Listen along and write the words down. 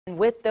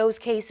With those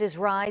cases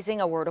rising,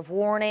 a word of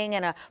warning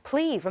and a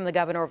plea from the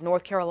governor of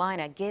North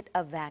Carolina: get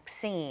a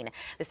vaccine.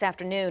 This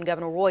afternoon,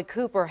 Governor Roy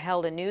Cooper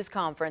held a news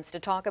conference to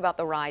talk about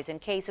the rise in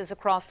cases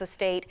across the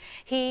state.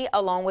 He,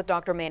 along with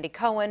Dr. Mandy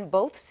Cohen,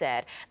 both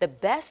said the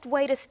best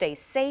way to stay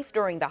safe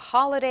during the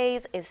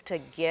holidays is to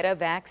get a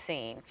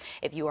vaccine.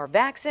 If you are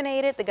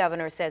vaccinated, the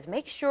governor says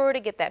make sure to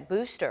get that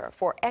booster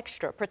for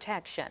extra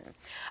protection.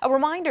 A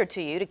reminder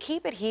to you to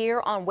keep it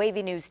here on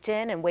WAVY News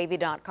 10 and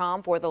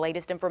WAVY.com for the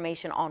latest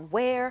information on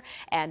where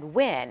and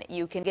when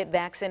you can get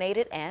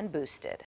vaccinated and boosted.